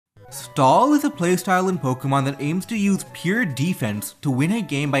Stall is a playstyle in Pokemon that aims to use pure defense to win a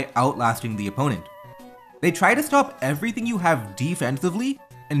game by outlasting the opponent. They try to stop everything you have defensively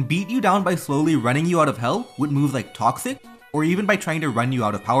and beat you down by slowly running you out of health with moves like Toxic, or even by trying to run you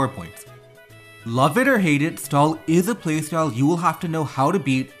out of power points. Love it or hate it, Stall is a playstyle you will have to know how to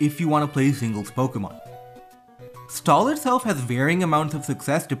beat if you want to play singles Pokemon. Stall itself has varying amounts of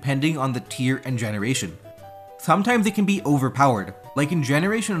success depending on the tier and generation. Sometimes it can be overpowered, like in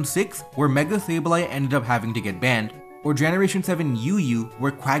Generation 6 where Mega Sableye ended up having to get banned, or Generation 7 UU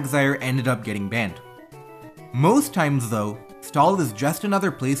where Quagsire ended up getting banned. Most times though, Stall is just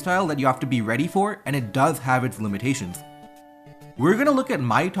another playstyle that you have to be ready for, and it does have its limitations. We're gonna look at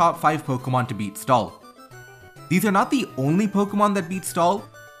my top 5 Pokemon to beat Stall. These are not the only Pokemon that beat Stall,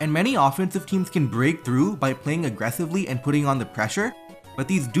 and many offensive teams can break through by playing aggressively and putting on the pressure, but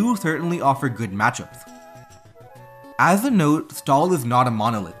these do certainly offer good matchups. As a note, Stall is not a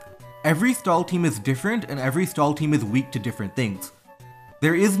monolith. Every Stall team is different and every Stall team is weak to different things.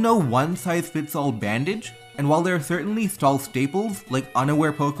 There is no one-size-fits-all bandage, and while there are certainly Stall staples like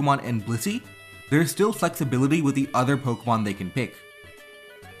Unaware Pokemon and Blissey, there's still flexibility with the other Pokemon they can pick.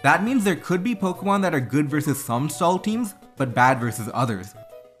 That means there could be Pokemon that are good versus some Stall teams, but bad versus others.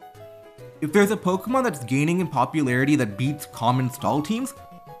 If there's a Pokemon that's gaining in popularity that beats common Stall teams,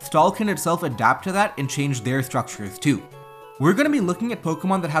 Stall can itself adapt to that and change their structures too. We're going to be looking at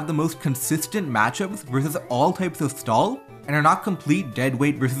Pokemon that have the most consistent matchups versus all types of Stall, and are not complete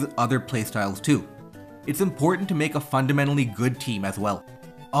deadweight versus other playstyles too. It's important to make a fundamentally good team as well.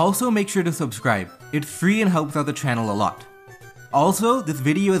 Also make sure to subscribe, it's free and helps out the channel a lot. Also, this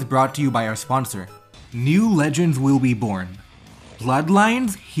video is brought to you by our sponsor. New legends will be born.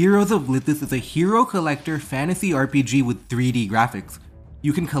 BLOODLINE's Heroes of Lithis is a hero collector fantasy RPG with 3D graphics.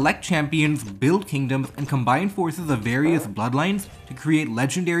 You can collect champions, build kingdoms, and combine forces of various bloodlines to create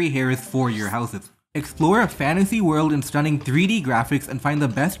legendary heirs for your houses. Explore a fantasy world in stunning 3D graphics and find the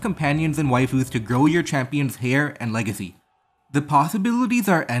best companions and waifus to grow your champion's hair and legacy. The possibilities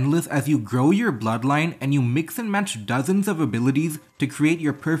are endless as you grow your bloodline and you mix and match dozens of abilities to create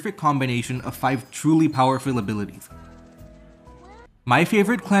your perfect combination of 5 truly powerful abilities. My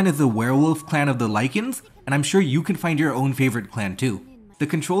favorite clan is the Werewolf clan of the Lycans, and I'm sure you can find your own favorite clan too. The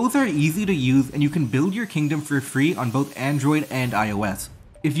controls are easy to use and you can build your kingdom for free on both Android and iOS.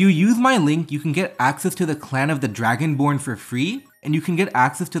 If you use my link, you can get access to the Clan of the Dragonborn for free, and you can get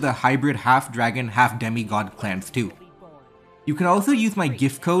access to the hybrid half-dragon, half-demigod clans too. You can also use my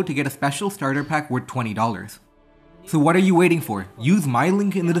gift code to get a special starter pack worth $20. So what are you waiting for? Use my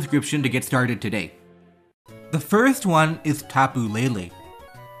link in the description to get started today. The first one is Tapu Lele.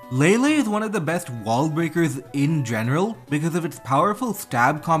 Lele is one of the best wall breakers in general because of its powerful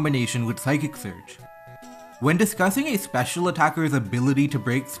stab combination with Psychic Surge. When discussing a special attacker's ability to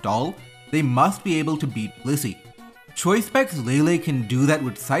break Stall, they must be able to beat Blissey. Choice Spec's Lele can do that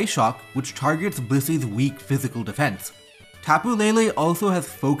with Psyshock, which targets Blissey's weak physical defense. Tapu Lele also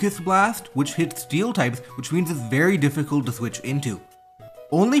has Focus Blast, which hits steel types, which means it's very difficult to switch into.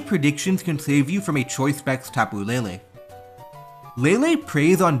 Only predictions can save you from a Choice Spec's Tapu Lele. Lele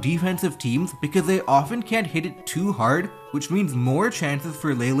preys on defensive teams because they often can't hit it too hard, which means more chances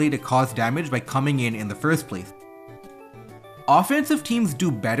for Lele to cause damage by coming in the first place. Offensive teams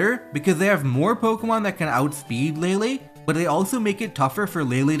do better because they have more Pokemon that can outspeed Lele, but they also make it tougher for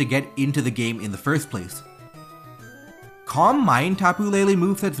Lele to get into the game in the first place. Calm Mind Tapu Lele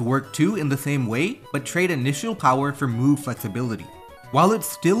movesets work too in the same way, but trade initial power for move flexibility. While it's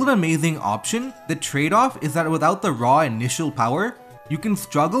still an amazing option, the trade-off is that without the raw initial power, you can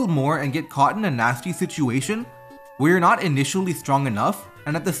struggle more and get caught in a nasty situation where you're not initially strong enough,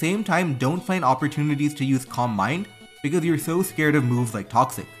 and at the same time don't find opportunities to use Calm Mind because you're so scared of moves like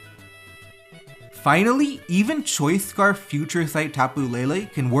Toxic. Finally, even Choice Scarf Future Sight Tapu Lele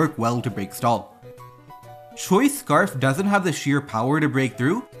can work well to break Stall. Choice Scarf doesn't have the sheer power to break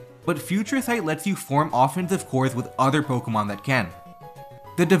through, but Future Sight lets you form offensive cores with other Pokemon that can.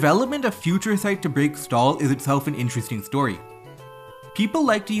 The development of Future Sight to break Stall is itself an interesting story. People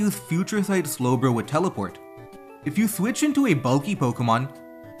like to use Future Sight Slowbro with Teleport. If you switch into a bulky Pokemon,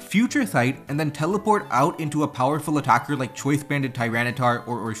 Future Sight, and then teleport out into a powerful attacker like Choice Banded Tyranitar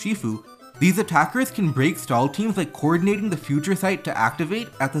or Urshifu, these attackers can break Stall teams by coordinating the Future Sight to activate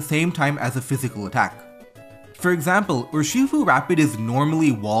at the same time as a physical attack. For example, Urshifu Rapid is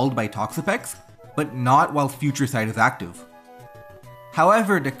normally walled by Toxapex, but not while Future Sight is active.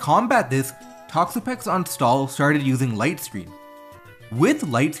 However, to combat this, Toxapex on Stall started using Light Screen. With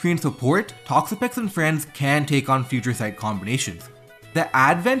Light Screen support, Toxapex and friends can take on Future Sight combinations. The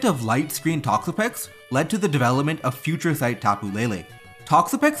advent of Light Screen Toxapex led to the development of Future Sight Tapu Lele.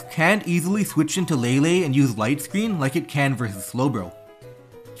 Toxapex can't easily switch into Lele and use Light Screen like it can versus Slowbro.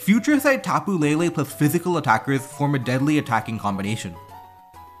 Future Sight Tapu Lele plus physical attackers form a deadly attacking combination.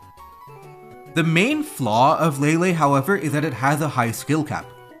 The main flaw of Lele, however, is that it has a high skill cap.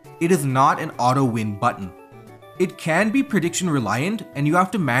 It is not an auto-win button. It can be prediction reliant, and you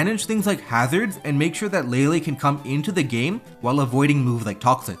have to manage things like hazards and make sure that Lele can come into the game while avoiding moves like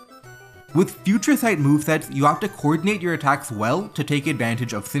Toxic. With Future Sight movesets, you have to coordinate your attacks well to take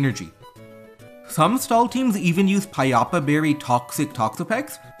advantage of synergy. Some stall teams even use Payapa Berry Toxic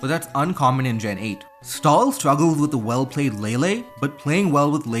Toxapex, but that's uncommon in Gen 8. Stall struggles with the well-played Lele, but playing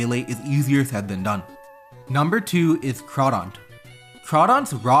well with Lele is easier said than done. Number 2 is Crawdaunt.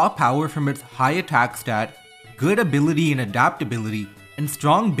 Crawdaunt's raw power from its high attack stat, good ability and adaptability, and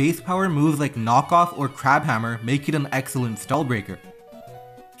strong base power moves like Knockoff or Crabhammer make it an excellent stall breaker.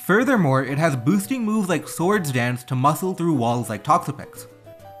 Furthermore, it has boosting moves like Swords Dance to muscle through walls like Toxapex.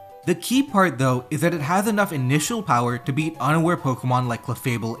 The key part though is that it has enough initial power to beat unaware Pokemon like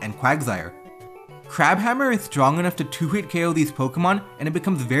Clefable and Quagsire. Crabhammer is strong enough to 2-hit KO these Pokemon, and it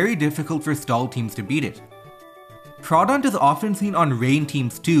becomes very difficult for stall teams to beat it. Crawdaunt is often seen on Rain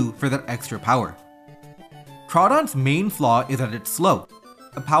teams too for that extra power. Crawdaunt's main flaw is that it's slow.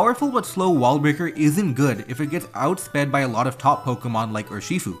 A powerful but slow wall breaker isn't good if it gets outsped by a lot of top Pokemon like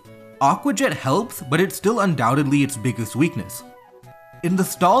Urshifu. Aqua Jet helps, but it's still undoubtedly its biggest weakness. In the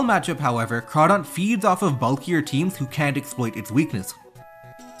stall matchup, however, Crawdaunt feeds off of bulkier teams who can't exploit its weakness.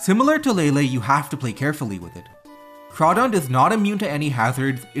 Similar to Lele, you have to play carefully with it. Crawdaunt is not immune to any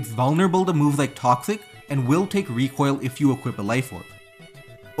hazards, it's vulnerable to moves like Toxic, and will take recoil if you equip a Life Orb.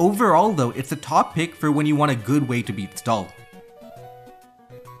 Overall though, it's a top pick for when you want a good way to beat stall.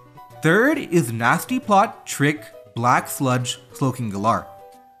 Third is Nasty Plot, Trick, Black Sludge, Slowking-Galar.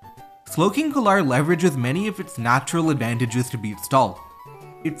 Slowking-Galar leverages many of its natural advantages to beat stall.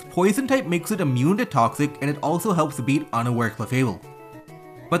 Its poison type makes it immune to Toxic, and it also helps beat unaware Clefable.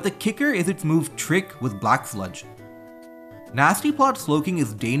 But the kicker is its move Trick with Black Sludge. Nasty Plot Slowking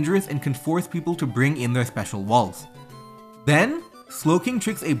is dangerous and can force people to bring in their special walls. Then, Slowking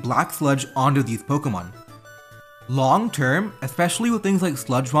tricks a Black Sludge onto these Pokemon. Long term, especially with things like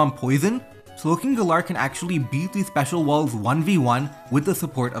Sludge Bomb Poison, Slowking-Galar can actually beat these special walls 1v1 with the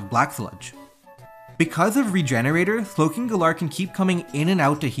support of Black Sludge. Because of Regenerator, Slowking-Galar can keep coming in and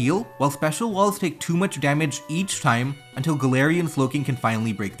out to heal, while special walls take too much damage each time until Galarian Slowking can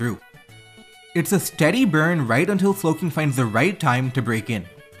finally break through. It's a steady burn right until Slowking finds the right time to break in.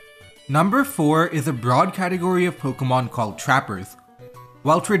 Number 4 is a broad category of Pokemon called Trappers.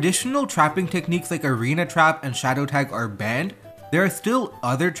 While traditional trapping techniques like Arena Trap and Shadow Tag are banned, there are still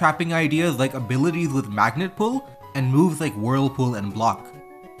other trapping ideas like abilities with Magnet Pull and moves like Whirlpool and Block.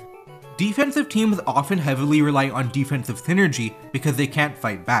 Defensive teams often heavily rely on defensive synergy because they can't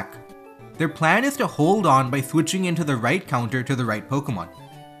fight back. Their plan is to hold on by switching into the right counter to the right Pokemon.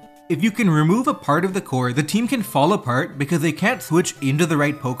 If you can remove a part of the core, the team can fall apart because they can't switch into the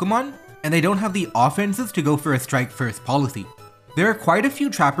right Pokemon, and they don't have the offenses to go for a strike first policy. There are quite a few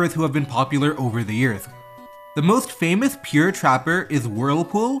trappers who have been popular over the years. The most famous pure trapper is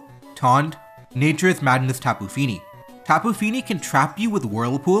Whirlpool, Taunt, Nature's Madness Tapu Fini. Tapu Fini can trap you with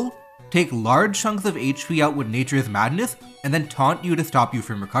Whirlpool, take large chunks of HP out with Nature's Madness, and then taunt you to stop you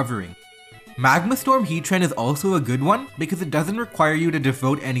from recovering. Magma Storm Heatran is also a good one because it doesn't require you to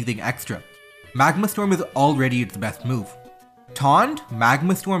devote anything extra. Magma Storm is already its best move. Taunt,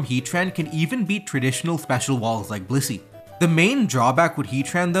 Magma Storm Heatran can even beat traditional special walls like Blissey. The main drawback with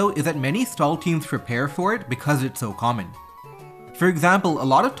Heatran though is that many stall teams prepare for it because it's so common. For example, a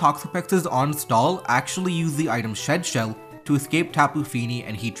lot of Toxapexes on stall actually use the item Shed Shell to escape Tapu Fini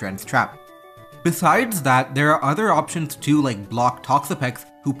and Heatran's trap. Besides that, there are other options too like Block Toxapex,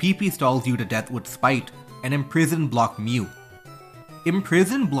 who PP stalls you to death with Spite, and Imprison Block Mew.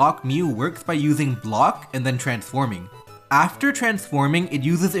 Imprison Block Mew works by using Block and then transforming. After transforming, it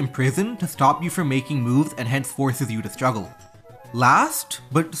uses Imprison to stop you from making moves and hence forces you to struggle. Last,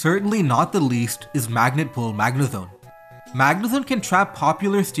 but certainly not the least, is Magnet Pull Magnezone. Magnezone can trap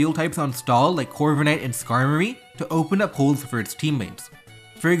popular steel types on stall like Corviknight and Skarmory to open up holes for its teammates.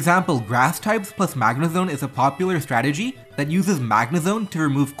 For example, Grass types plus Magnezone is a popular strategy that uses Magnezone to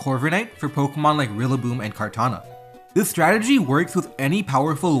remove Corviknight for Pokemon like Rillaboom and Kartana. This strategy works with any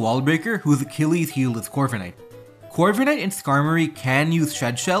powerful wall breaker whose Achilles heel is Corviknight. Corviknight and Skarmory can use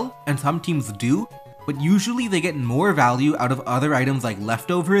Shed Shell, and some teams do, but usually they get more value out of other items like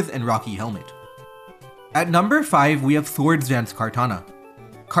Leftovers and Rocky Helmet. At number 5, we have Swords Dance Kartana.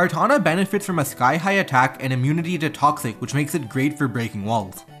 Kartana benefits from a sky-high attack and immunity to Toxic, which makes it great for breaking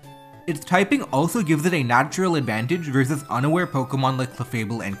walls. Its typing also gives it a natural advantage versus unaware Pokemon like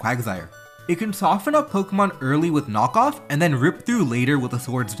Clefable and Quagsire. It can soften up Pokemon early with Knockoff and then rip through later with a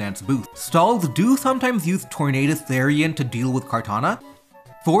Swords Dance boost. Stalls do sometimes use Tornadus Therian to deal with Kartana.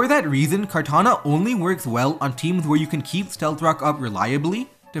 For that reason, Kartana only works well on teams where you can keep Stealth Rock up reliably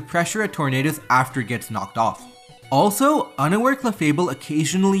to pressure a Tornadus after it gets knocked off. Also, unaware Clefable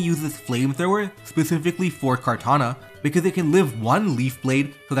occasionally uses Flamethrower specifically for Kartana because it can live one Leaf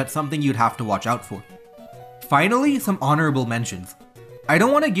Blade, so that's something you'd have to watch out for. Finally, some honorable mentions. I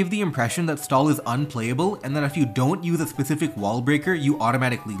don't want to give the impression that Stall is unplayable and that if you don't use a specific wall breaker, you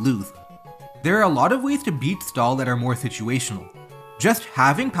automatically lose. There are a lot of ways to beat Stall that are more situational. Just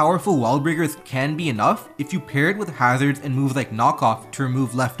having powerful wall breakers can be enough if you pair it with hazards and moves like Knockoff to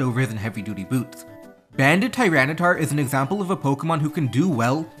remove leftovers and heavy duty boots. Banded Tyranitar is an example of a Pokemon who can do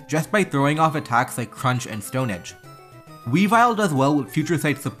well just by throwing off attacks like Crunch and Stone Edge. Weavile does well with Future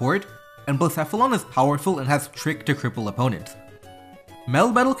Sight support, and Blacephalon is powerful and has Trick to cripple opponents.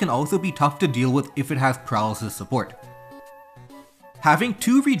 Melmetal can also be tough to deal with if it has Paralysis support. Having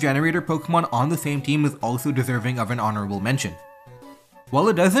two Regenerator Pokemon on the same team is also deserving of an honorable mention. While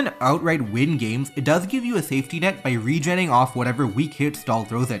it doesn't outright win games, it does give you a safety net by regenning off whatever weak hit Stall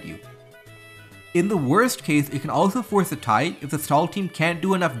throws at you. In the worst case, it can also force a tie if the Stall team can't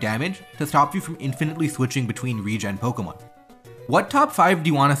do enough damage to stop you from infinitely switching between regen Pokemon. What top 5 do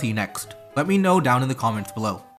you want to see next? Let me know down in the comments below.